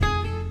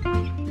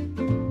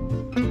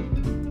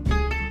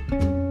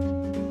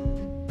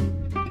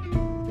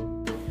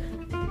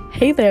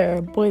Hey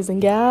there, boys and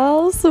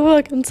gals.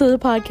 Welcome to the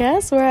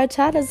podcast where I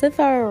chat as if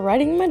I were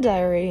writing my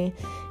diary.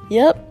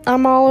 Yep,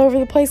 I'm all over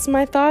the place in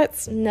my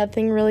thoughts.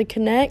 Nothing really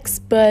connects,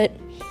 but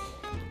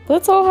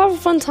let's all have a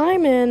fun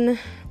time and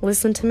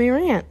listen to me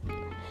rant.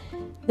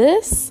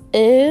 This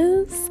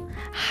is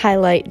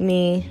Highlight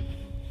Me.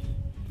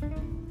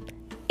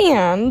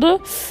 And,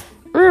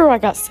 I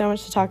got so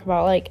much to talk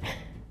about.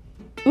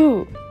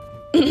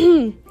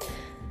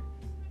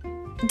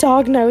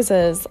 Dog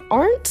noses.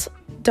 Aren't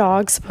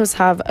dogs supposed to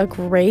have a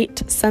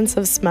great sense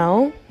of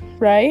smell,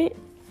 right?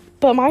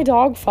 But my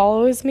dog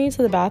follows me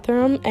to the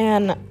bathroom,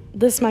 and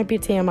this might be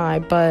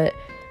TMI, but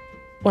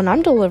when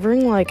I'm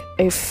delivering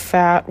a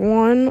fat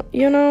one,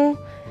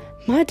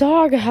 my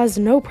dog has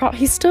no problem.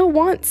 He still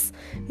wants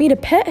me to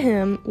pet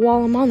him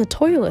while I'm on the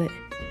toilet.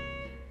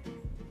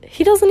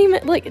 He doesn't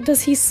even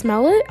does he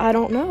smell it? I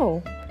don't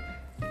know.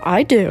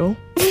 I do.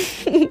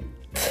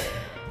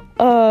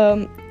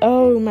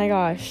 Oh my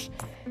gosh.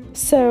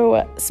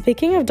 So,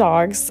 speaking of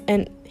dogs,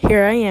 and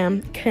here I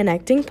am,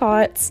 connecting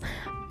thoughts,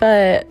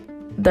 but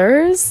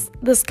there's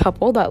this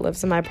couple that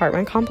lives in my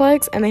apartment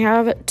complex, and they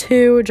have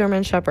 2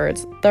 German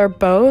Shepherds. They're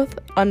both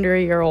under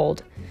a year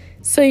old.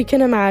 So you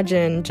can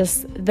imagine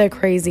just the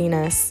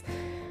craziness.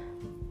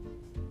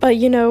 But,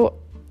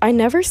 I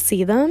never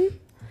see them,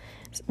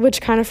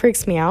 which kind of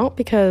freaks me out,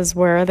 because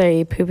where are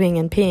they pooping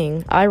and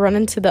peeing? I run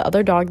into the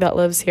other dog that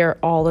lives here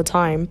all the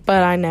time,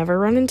 but I never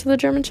run into the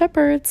German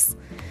Shepherds.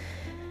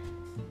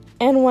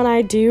 And when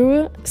I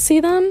do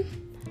see them,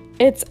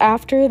 it's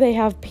after they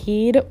have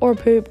peed or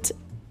pooped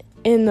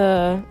in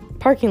the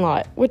parking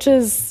lot, which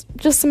is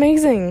just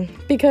amazing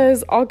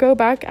because I'll go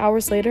back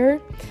hours later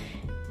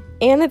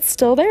and it's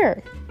still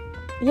there.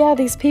 Yeah,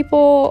 these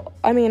people,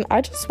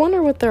 I just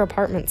wonder what their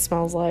apartment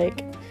smells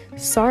like.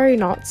 Sorry,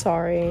 not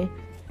sorry.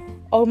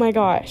 Oh my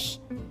gosh.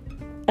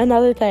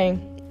 Another thing.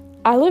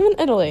 I live in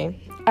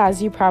Italy,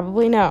 as you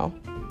probably know.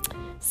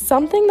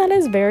 Something that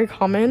is very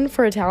common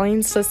for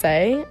Italians to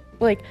say,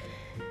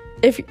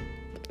 if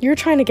you're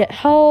trying to get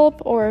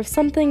help, or if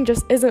something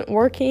just isn't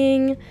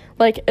working,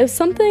 if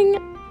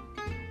something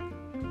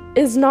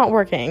is not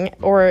working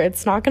or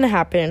it's not going to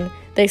happen,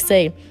 they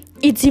say,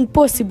 "It's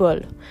impossible."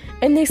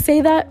 And they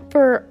say that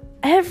for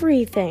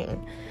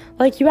everything.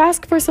 You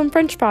ask for some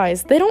French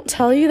fries, they don't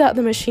tell you that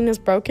the machine is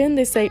broken.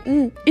 They say,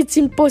 "It's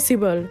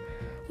impossible."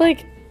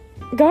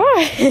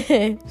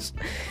 Gosh,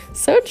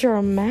 so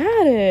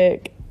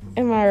dramatic.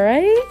 Am I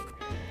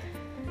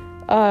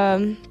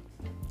right?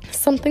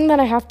 Something that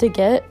I have to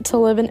get to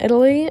live in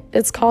Italy,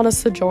 it's called a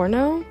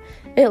soggiorno.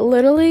 It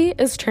literally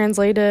is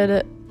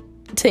translated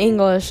to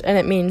English and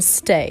it means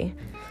stay.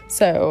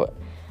 So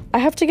I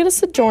have to get a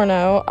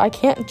soggiorno. I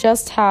can't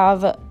just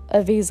have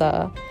a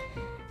visa.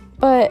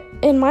 But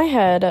in my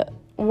head,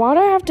 why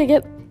do I have to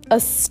get a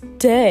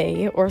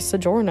stay or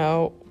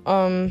soggiorno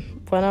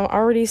when I'm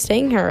already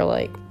staying here?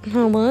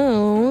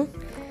 Hello?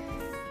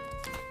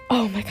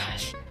 Oh my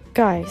gosh,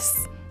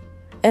 guys.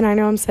 And I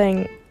know I'm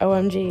saying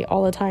OMG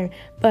all the time,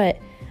 but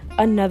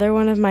another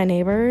one of my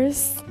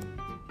neighbors,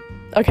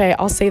 okay,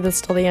 I'll say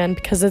this till the end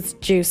because it's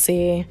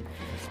juicy.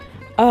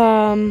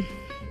 When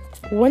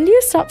do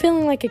you stop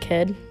feeling like a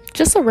kid?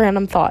 Just a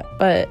random thought,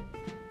 but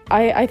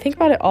I think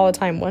about it all the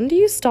time. When do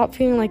you stop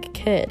feeling like a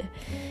kid?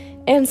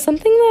 And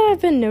something that I've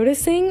been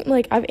noticing,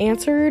 I've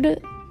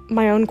answered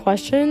my own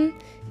question,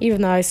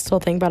 even though I still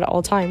think about it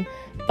all the time,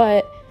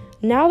 but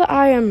now that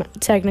I am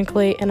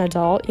technically an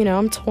adult,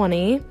 I'm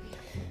 20,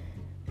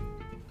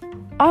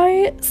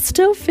 I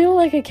still feel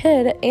like a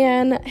kid,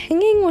 and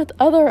hanging with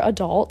other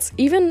adults,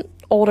 even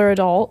older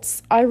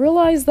adults, I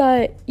realize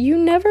that you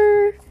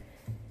never,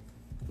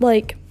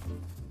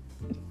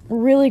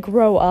 really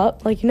grow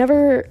up. You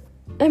never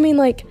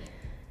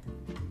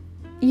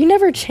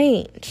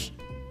change.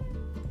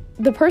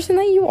 The person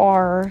that you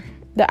are,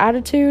 the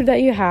attitude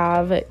that you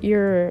have,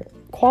 your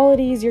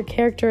qualities, your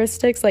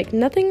characteristics,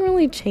 nothing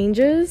really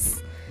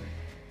changes.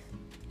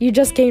 You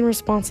just gain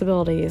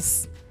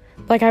responsibilities.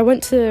 I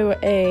went to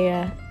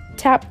a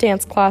tap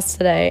dance class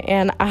today,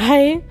 and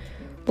I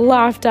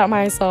laughed at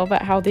myself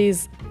at how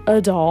these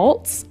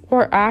adults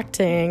were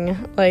acting.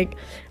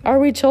 Are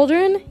we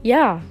children?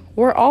 Yeah,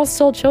 we're all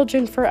still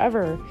children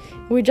forever.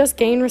 We just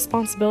gain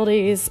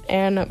responsibilities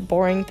and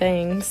boring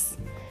things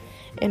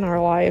in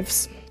our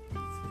lives.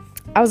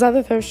 I was at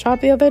the thrift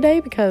shop the other day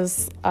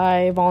because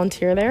I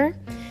volunteer there,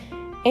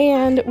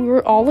 and we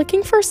were all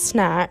looking for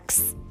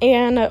snacks.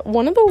 And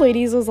one of the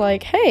ladies was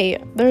like, "Hey,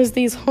 there's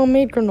these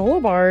homemade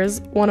granola bars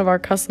one of our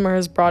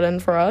customers brought in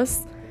for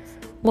us,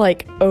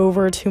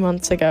 over 2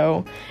 months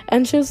ago."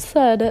 And she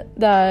said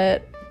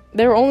that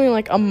they were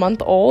only a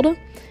month old,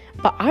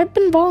 but I've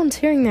been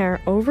volunteering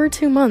there over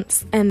 2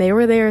 months, and they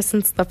were there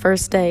since the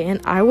first day. And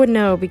I would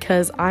know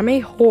because I'm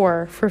a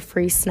whore for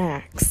free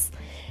snacks.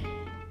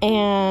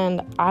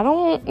 And I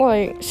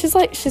don't she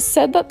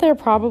said that they're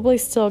probably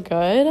still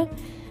good,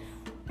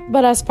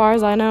 but as far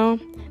as I know,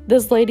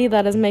 this lady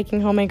that is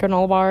making homemade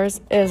granola bars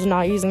is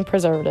not using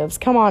preservatives.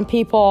 Come on,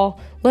 people.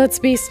 Let's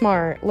be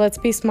smart. Let's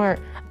be smart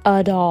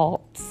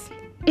adults.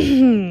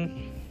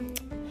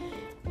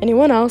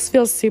 Anyone else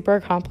feel super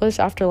accomplished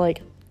after,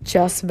 like,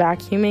 just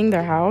vacuuming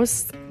their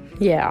house?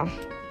 Yeah.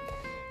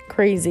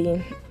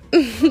 Crazy.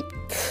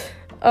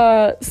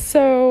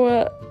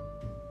 So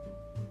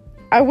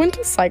I went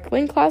to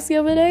cycling class the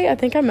other day. I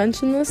think I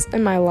mentioned this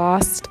in my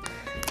last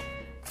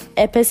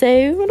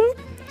episode,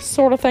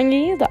 sort of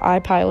thingy, the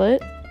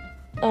iPilot.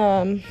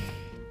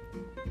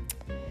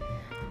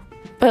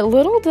 But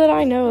little did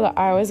I know that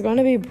I was going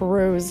to be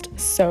bruised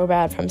so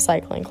bad from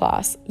cycling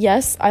class.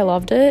 Yes, I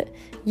loved it.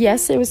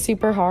 Yes, it was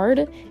super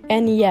hard.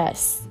 And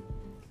yes,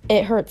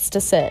 it hurts to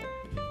sit.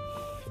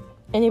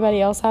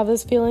 Anybody else have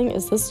this feeling?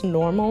 Is this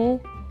normal?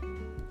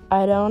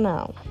 I don't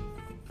know.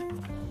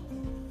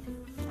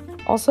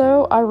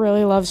 Also, I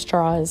really love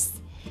straws.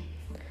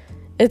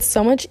 It's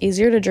so much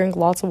easier to drink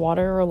lots of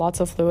water or lots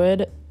of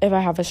fluid if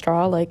I have a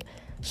straw. Like,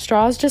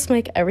 straws just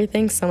make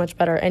everything so much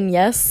better. And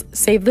yes,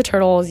 save the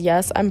turtles.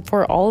 Yes, I'm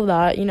for all of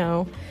that, you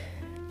know.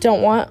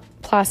 Don't want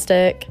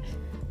plastic.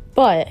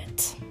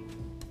 But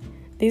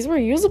these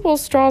reusable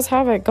straws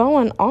have it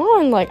going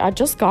on. Like, I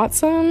just got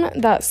some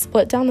that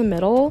split down the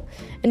middle.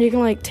 And you can,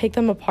 like, take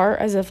them apart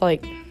as if,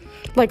 like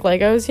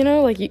Legos, you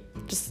know? Like, you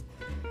just...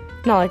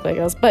 Not like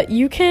Legos. But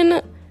you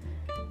can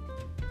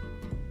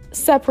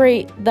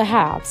separate the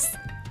halves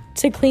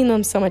to clean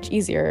them so much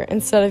easier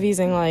instead of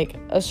using like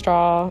a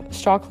straw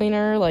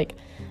cleaner, like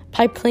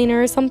pipe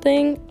cleaner or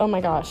something. Oh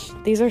my gosh,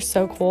 these are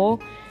so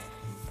cool.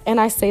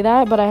 And I say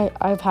that, but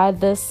I've had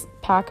this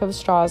pack of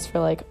straws for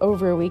like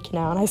over a week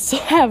now and I still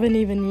haven't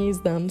even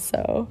used them.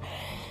 So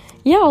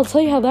yeah, I'll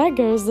tell you how that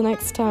goes the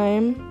next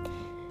time.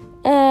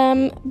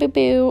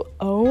 Boo.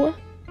 Oh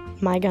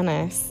my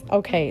goodness.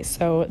 Okay,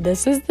 so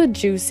this is the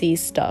juicy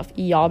stuff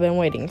y'all been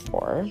waiting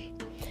for.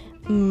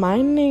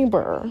 My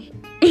neighbor.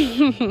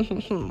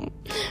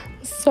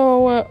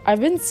 So I've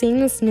been seeing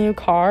this new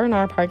car in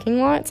our parking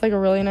lot. It's like a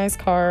really nice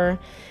car,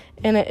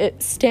 and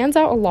it stands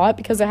out a lot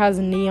because it has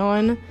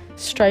neon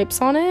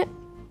stripes on it.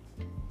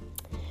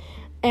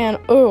 And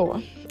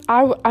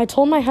I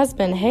told my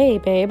husband, hey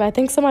babe, I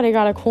think somebody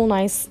got a cool,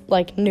 nice,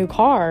 like, new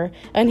car.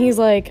 And he's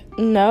like,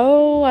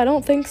 no, I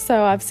don't think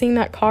so. I've seen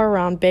that car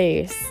around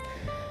base.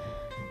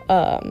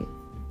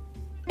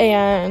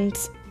 And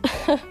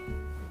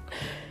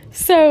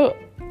so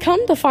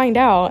come to find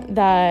out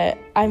that,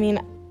 I mean,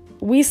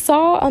 we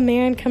saw a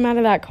man come out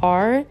of that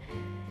car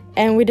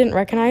and we didn't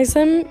recognize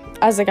him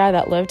as a guy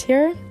that lived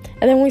here.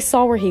 And then we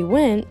saw where he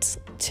went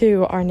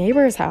to our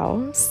neighbor's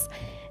house,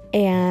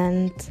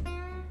 and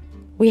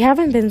we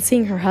haven't been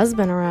seeing her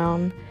husband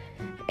around.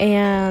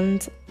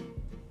 And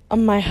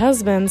my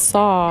husband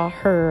saw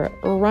her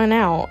run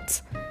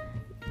out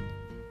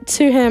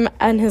to him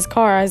and his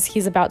car as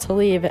he's about to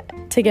leave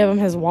to give him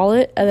his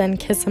wallet and then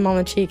kiss him on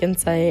the cheek and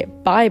say,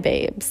 bye,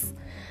 babes.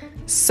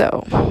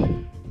 So,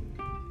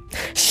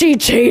 she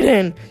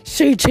cheating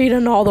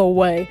all the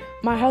way.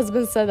 My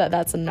husband said that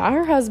that's not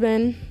her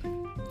husband,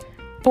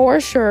 for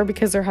sure,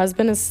 because her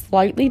husband is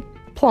slightly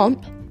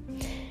plump.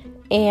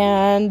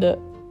 And,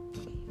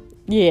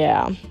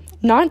 yeah,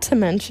 not to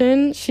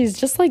mention, she's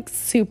just, like,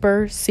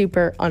 super,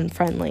 super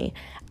unfriendly.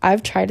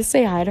 I've tried to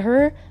say hi to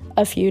her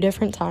a few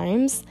different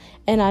times,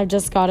 and I've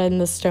just gotten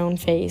the stone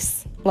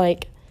face.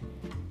 Like,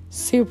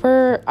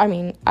 super, I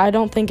mean, I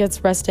don't think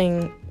it's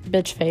resting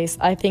bitch face.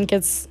 I think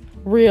it's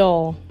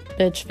real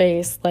bitch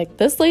face. Like,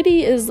 this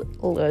lady is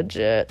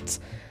legit.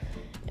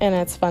 And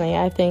it's funny,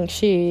 I think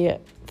she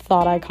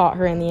thought I caught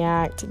her in the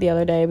act the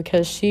other day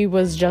because she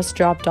was just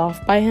dropped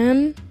off by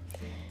him,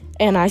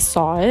 and I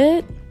saw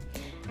it.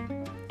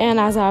 And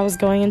as I was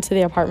going into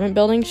the apartment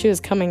building, she was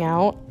coming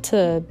out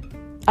to,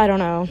 I don't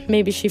know,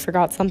 maybe she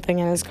forgot something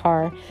in his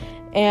car.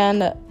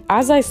 And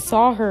as I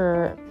saw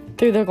her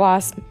through the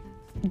glass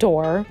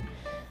door,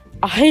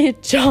 I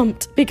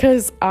jumped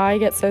because I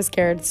get so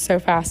scared so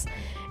fast.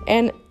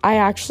 And I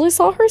actually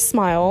saw her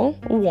smile,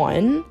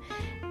 one,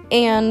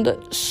 and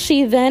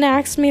she then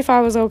asked me if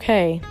I was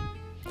okay.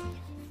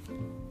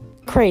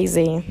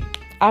 Crazy.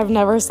 I've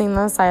never seen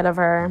this side of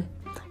her.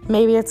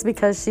 Maybe it's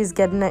because she's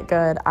getting it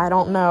good. I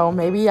don't know.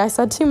 Maybe I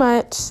said too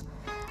much.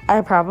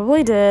 I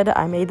probably did.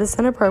 I made this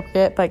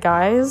inappropriate. But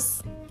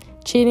guys,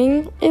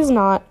 cheating is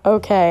not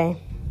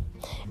okay.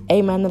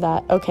 Amen to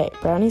that. Okay,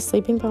 Brownie's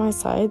sleeping by my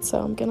side, so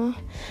I'm gonna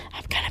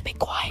be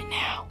quiet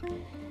now.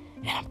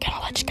 And I'm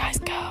gonna let you guys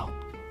go.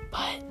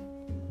 But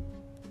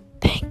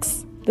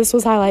thanks. This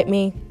was Highlight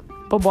Me.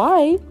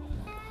 Bye-bye.